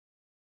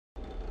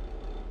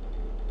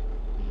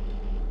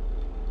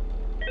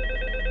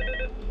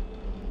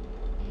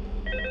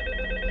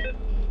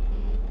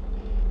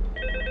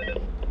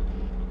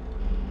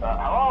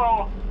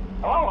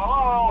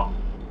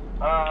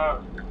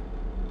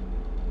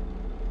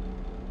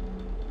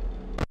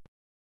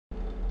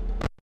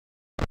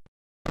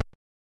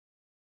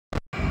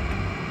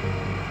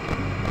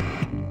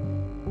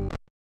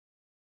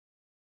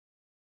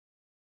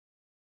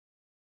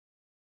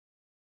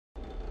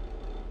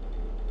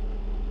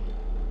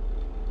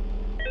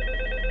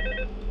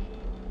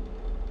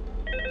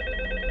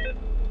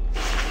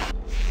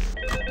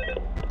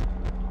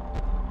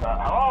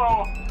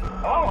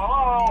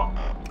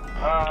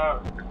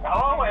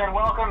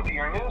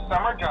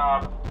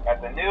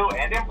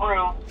and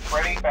improve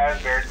Freddy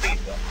Fazbear's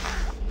Pizza.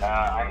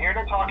 I'm here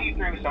to talk you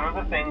through some of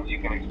the things you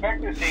can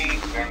expect to see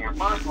during your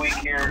first week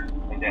here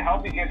and to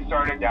help you get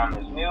started down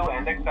this new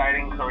and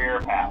exciting career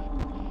path.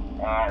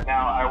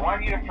 Now, I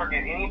want you to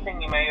forget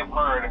anything you may have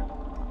heard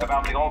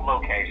about the old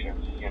location.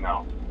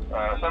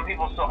 Some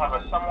people still have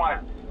a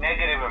somewhat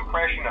negative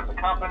impression of the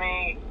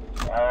company.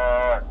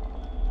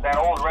 That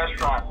old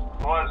restaurant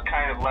was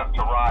kind of left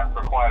to rot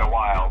for quite a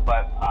while,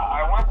 but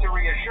I want to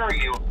reassure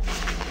you,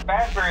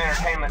 Fazbear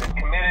Entertainment is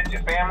committed to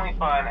family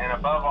fun and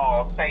above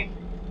all, safety.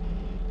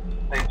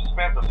 They've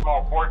spent a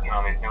small fortune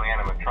on these new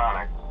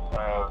animatronics.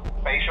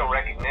 Facial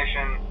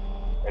recognition,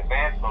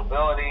 advanced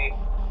mobility,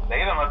 they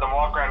even let them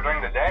walk around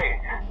during the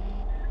day.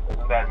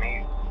 Isn't that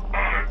neat?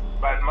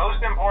 But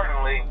most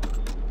importantly,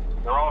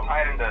 they're all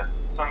tied into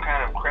some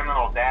kind of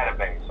criminal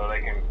database so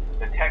they can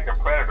detect a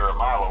predator a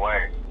mile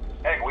away.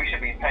 Heck, we should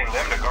be paying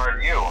them to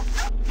guard you.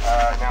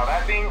 Now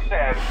that being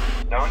said,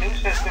 no new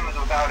system is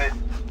without its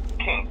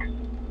kinks.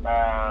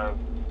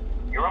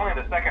 You're only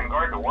the second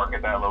guard to work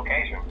at that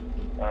location.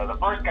 The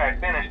first guy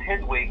finished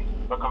his week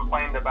but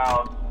complained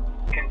about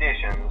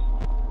conditions.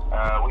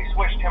 We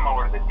switched him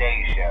over to the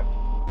day shift.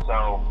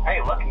 So, hey,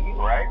 lucky you,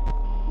 right?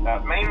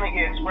 Mainly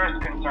he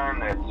expressed concern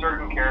that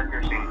certain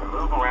characters seemed to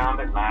move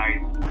around at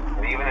night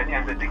and even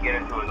attempted to get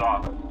into his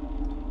office.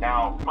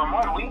 Now, from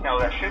what we know,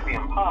 that should be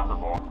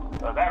impossible.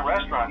 That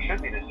restaurant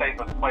should be the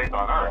safest place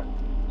on Earth.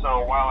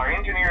 So while our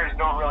engineers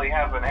don't really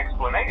have an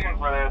explanation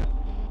for this,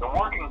 the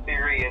working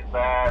theory is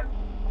that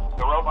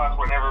the robots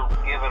were never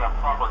given a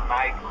proper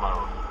night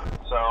mode.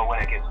 So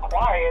when it gets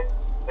quiet,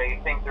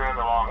 they think they're in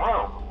the wrong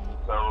room.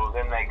 So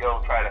then they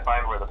go try to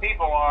find where the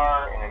people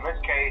are, and in this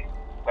case,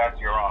 that's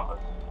your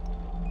office.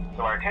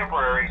 So our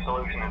temporary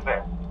solution is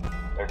this.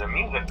 There's a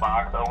music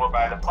box over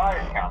by the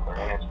prize counter,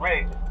 and it's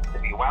rigged to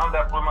be wound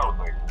up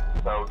remotely.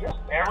 So just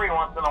every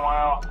once in a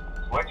while,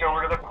 switch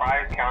over to the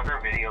prize counter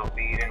video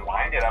feed and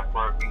wind it up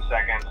for a few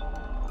seconds.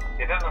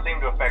 It doesn't seem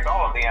to affect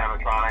all of the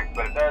animatronics,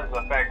 but it does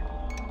affect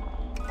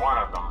one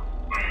of them.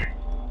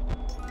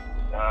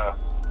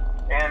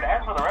 And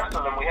as for the rest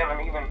of them, we have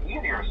an even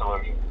easier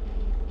solution.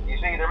 You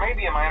see, there may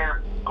be a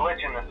minor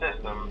glitch in the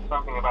system,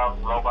 something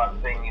about the robot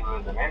seeing you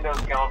as an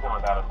endoskeleton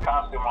without his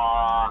costume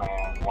on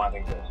and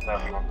wanting to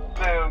stuff you into a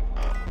suit.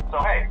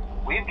 So hey,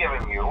 we've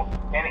given you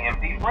an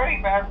empty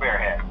Freddy Fazbear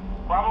head.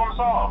 Problem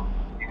solved.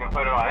 You can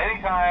put it on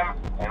any time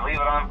and leave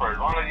it on for as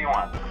long as you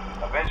want.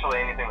 Eventually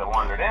anything that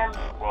wandered in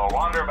will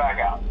wander back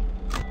out.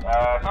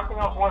 Something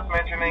else worth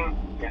mentioning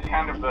is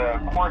kind of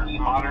the quartz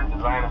modern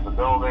design of the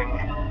building.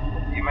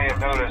 You may have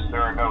noticed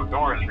there are no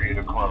doors for you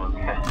to close.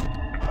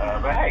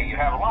 But hey, you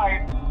have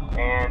light,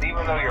 and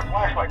even though your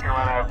flashlight can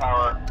run out of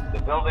power,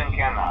 the building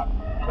cannot.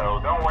 So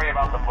don't worry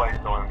about the place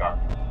going dark.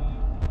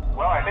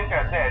 Well, I think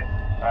that's it.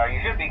 You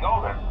should be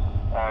golden.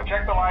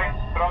 Check the lights,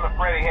 put on the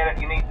Freddy head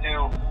if you need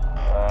to.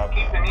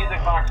 Keep the music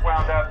box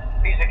wound up.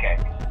 Piece of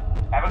cake.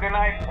 Have a good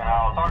night, and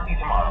I'll talk to you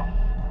tomorrow.